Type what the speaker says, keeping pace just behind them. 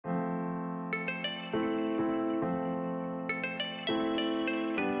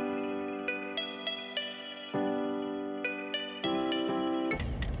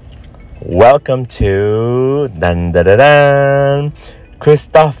Welcome to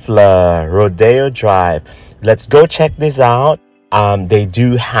CHRISTOFLE Rodeo Drive. Let's go check this out. They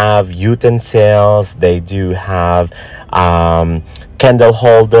do have utensils, they do have candle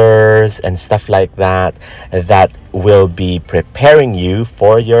holders and stuff like that will be preparing you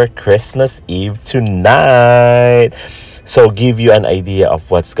for your Christmas Eve tonight. So give you an idea of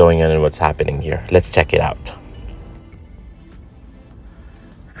what's going on and what's happening here. Let's check it out.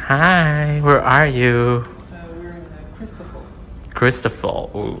 Hi, where are you? We're in CHRISTOFLE.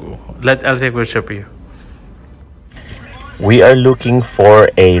 CHRISTOFLE. Ooh. I'll take a show for you. We are looking for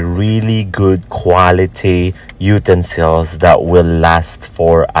a really good quality utensils that will last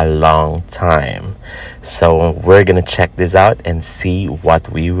for a long time. So we're gonna check this out and see what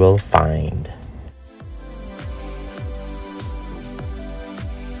we will find.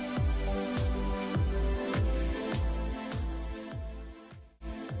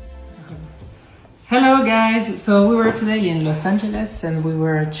 Hello guys, so we were today in Los Angeles and we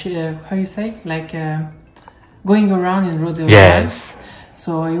were, how you say, like going around in Rodeo. Yes.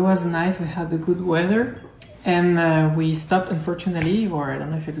 So it was nice, we had the good weather and we stopped unfortunately, or I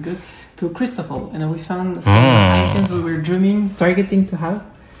don't know if it's good, to CHRISTOFLE, and we found some items we were targeting to have,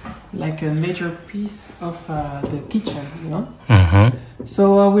 like a major piece of the kitchen, you know?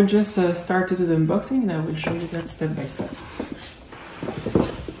 So we'll just start to do the unboxing and I will show you that step by step.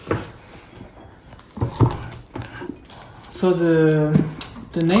 So the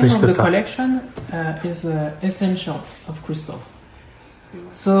name of the collection is Essentiel of CHRISTOFLE.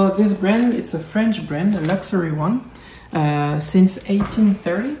 So this brand, it's a French brand, a luxury one, since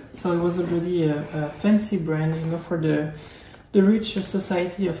 1830. So it was already a fancy brand, you know, for the rich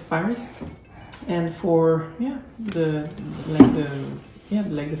society of Paris, and for the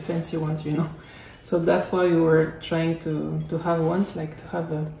fancy ones, you know. So that's why we were trying to have ones, like to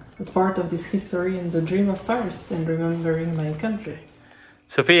have a part of this history and the dream of Paris and remembering my country.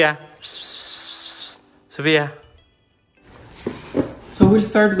 Sophia. Sophia. So we'll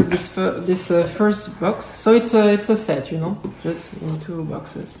start with this first box. So it's a set, you know, just in 2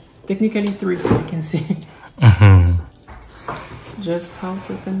 boxes. Technically 3, you can see. Just how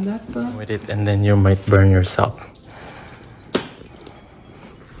to open that one. With it, and then you might burn yourself.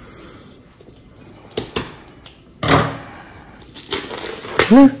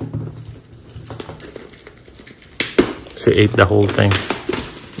 She ate the whole thing.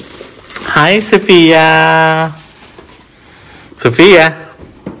 Hi, Sophia. Sophia,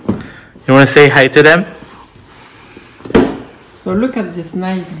 you want to say hi to them? So look at these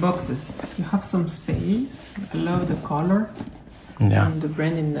nice boxes. You have some space. I love the color. Yeah. And the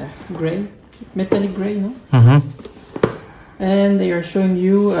brand in the gray, metallic gray, no? And they are showing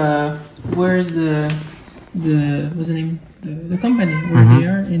you where's the what's the name? The company where they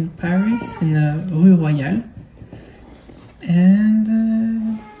are in Paris, in Rue Royale.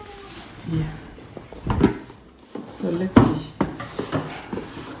 And yeah, so let's see.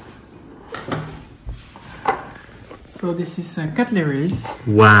 So this is cutleries.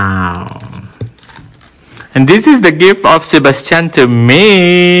 Wow. And this is the gift of Sebastian to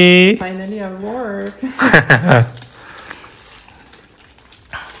me. Finally at work.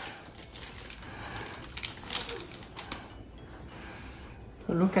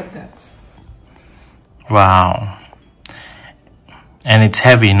 So look at that. Wow. And it's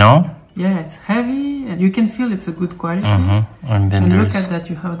heavy, no? Yeah, it's heavy and you can feel it's a good quality. And then look at that,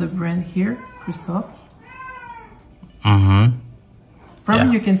 you have the brand here, CHRISTOFLE.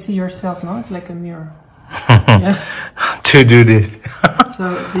 Probably you can see yourself, no? It's like a mirror. To do this.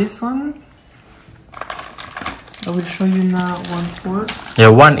 So this one, I will show you now 1/4. Yeah,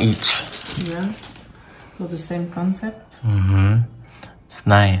 1 each. Yeah, so the same concept. It's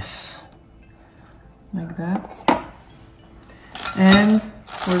nice. Like that. And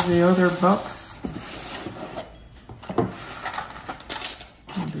for the other box,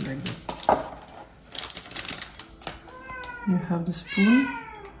 I'll do like that. You have the spoon.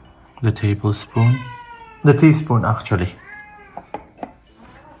 The tablespoon. The teaspoon, actually.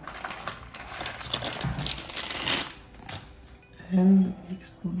 And the big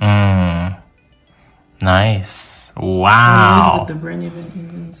spoon. Nice. Wow. With the brand even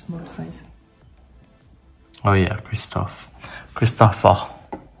in small size. Oh yeah, CHRISTOFLE.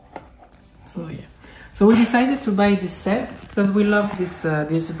 So yeah. So we decided to buy this set because we love this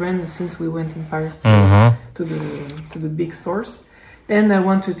brand since we went in Paris to the big stores. And I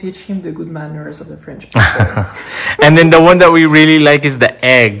want to teach him the good manners of the French people. And then the one that we really like is the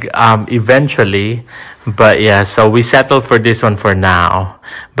egg, eventually. But yeah, so we settled for this one for now.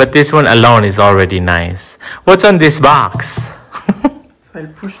 But this one alone is already nice. What's on this box? So I'll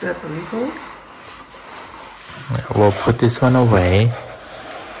push that a little. We'll put this one away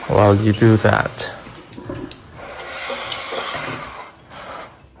while you do that.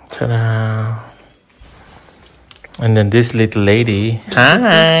 Ta-da! And then this little lady,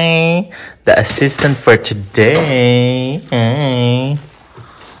 hi, the assistant for today. Hi.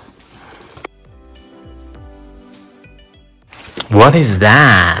 What is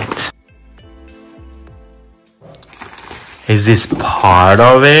that? Is this part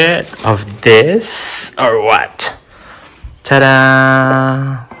of it? Of this? Or what?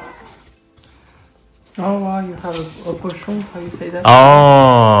 Ta-da! Oh wow, you have a pochon, how you say that?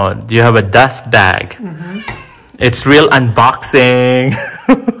 Oh, you have a dust bag. It's real unboxing.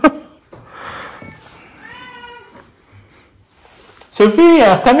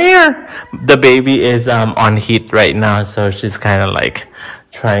 Sophia, come here. The baby is on heat right now, so she's kind of like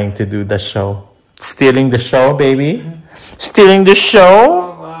trying to do the show. Stealing the show, baby. Stealing the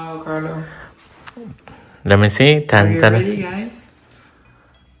show. Oh wow, Carlo. Let me see. Are you ready, guys?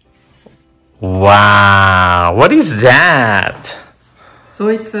 Wow. What is that? So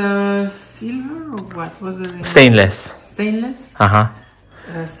it's a silver or what was it? Stainless. Stainless.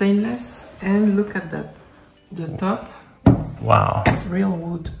 Stainless, and look at that. The top. Wow. It's real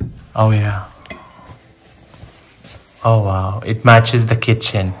wood. Oh yeah. Oh wow. It matches the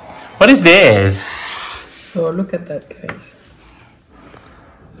kitchen. What is this? So look at that, guys.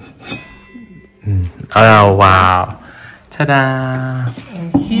 Oh wow. Ta-da.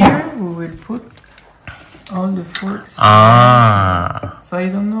 And here we will put all the forks. Ah. So I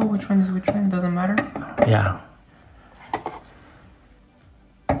don't know which one is which one, doesn't matter. Yeah.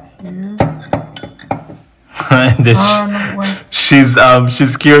 Here. And then No, wait. she's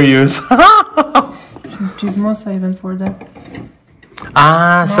curious. She's chismosa even for that.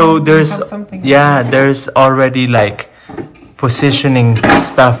 So we there's have something. there's already like positioning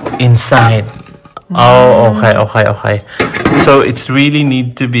stuff inside. Oh, okay. So it's really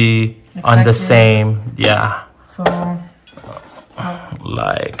need to be on the same, So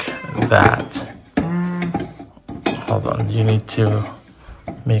like that. Hold on, you need to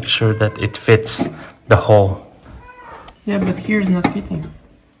make sure that it fits the hole. yeah, but here is not fitting.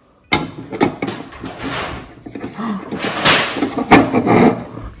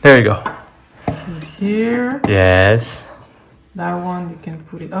 There you go. So here, Yes. that one you can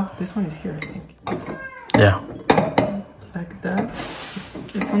put it. Oh, this one is here, I think. Yeah. Like that.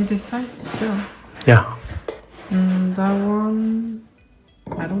 It's on this side. Yeah. Yeah. That one,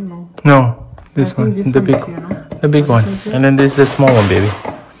 I don't know. No, this I think one, this the one big, is here, no? the big one, and then there's the small one, baby.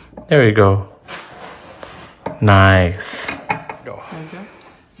 There you go. Nice. Okay.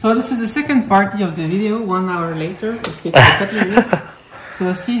 So this is the second party of the video. 1 hour later, to fix the cutlery.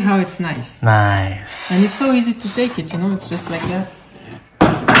 So see how it's nice. Nice. And it's so easy to take it, you know, it's just like that.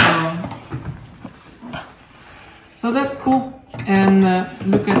 So that's cool. And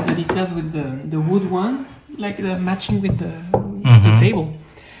look at the details with the wood one, like the matching with the table.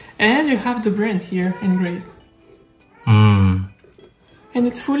 And you have the brand here engraved. And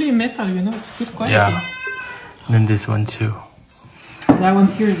it's fully metal, you know, it's good quality. Yeah. And then this one too. That one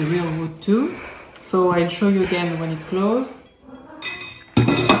here is a real wood too. So I'll show you again when it's closed.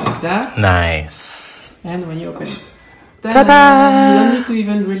 That. Nice. And when you open it. Ta-da! You don't need to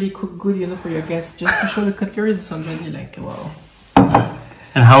even really cook good, you know, for your guests. Just to show the cutlery is already like, wow.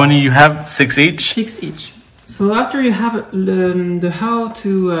 And how many you have? 6 each? 6 each. So after you have the how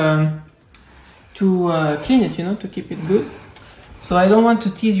to clean it, you know, to keep it good. So I don't want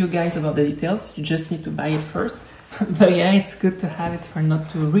to tease you guys about the details. You just need to buy it first. But yeah, it's good to have it for not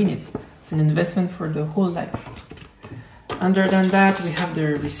to ruin it. It's an investment for the whole life. Other than that, we have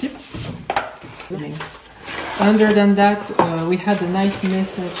the receipt. Other than that, we had a nice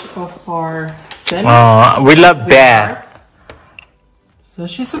message of our seller. Oh, we love Beth. So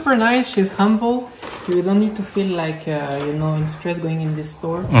she's super nice, she's humble. You don't need to feel like, you know, in stress going in this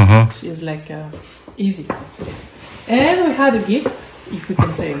store. She's like easy. And we had a gift, if we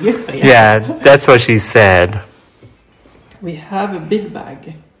can say a gift. But Yeah, that's what she said. We have a big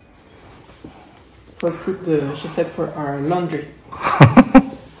bag. She said for our laundry.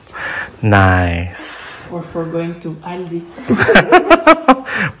 Nice. Or for going to Aldi.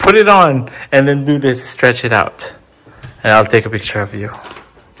 Put it on and then do this, stretch it out. And I'll take a picture of you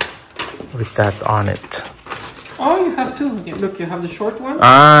with that on it. Oh, you have two. Okay, look, you have the short one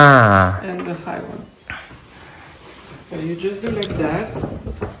and the high one. So you just do like that.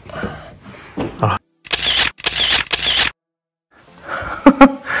 Oh.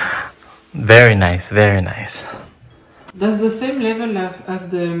 Very nice, very nice. That's the same level as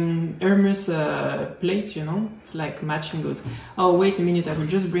the Hermes plate, you know. It's like matching goods. Oh, wait a minute, I will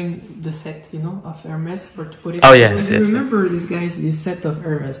just bring the set, you know, of Hermes to put it. Oh, yes, you yes. remember this, guys, this set of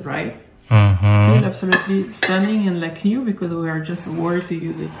Hermes, right? Mm-hmm. Still absolutely stunning and like new because we are just worried to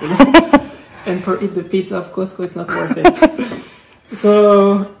use it, you know? And for eat the pizza of Costco, it's not worth it.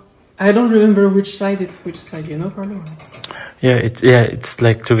 So I don't remember which side it's which side, you know, Carlo? Yeah, it's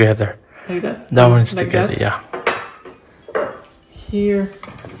like together. Like that? That one's like together, that. yeah. Here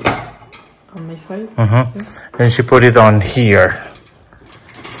on my side. Mm-hmm. Then she put it on here.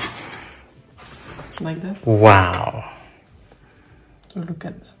 Like that. Wow. Look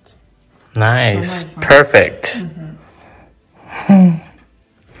at that. Nice. So nice, huh? Perfect.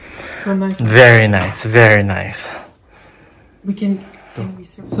 So nice. Very nice. Very nice. We can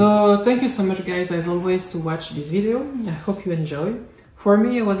so thank you so much, guys, as always, to watch this video. I hope you enjoy. For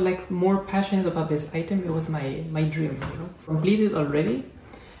me, I was like more passionate about this item. It was my dream, you know. Completed already.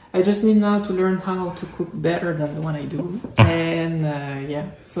 I just need now to learn how to cook better than the one I do. And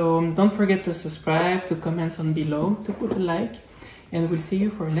yeah, so don't forget to subscribe, to comment on below, to put a like, and we'll see you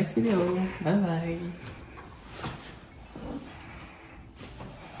for the next video. Bye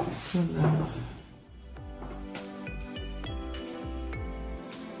bye.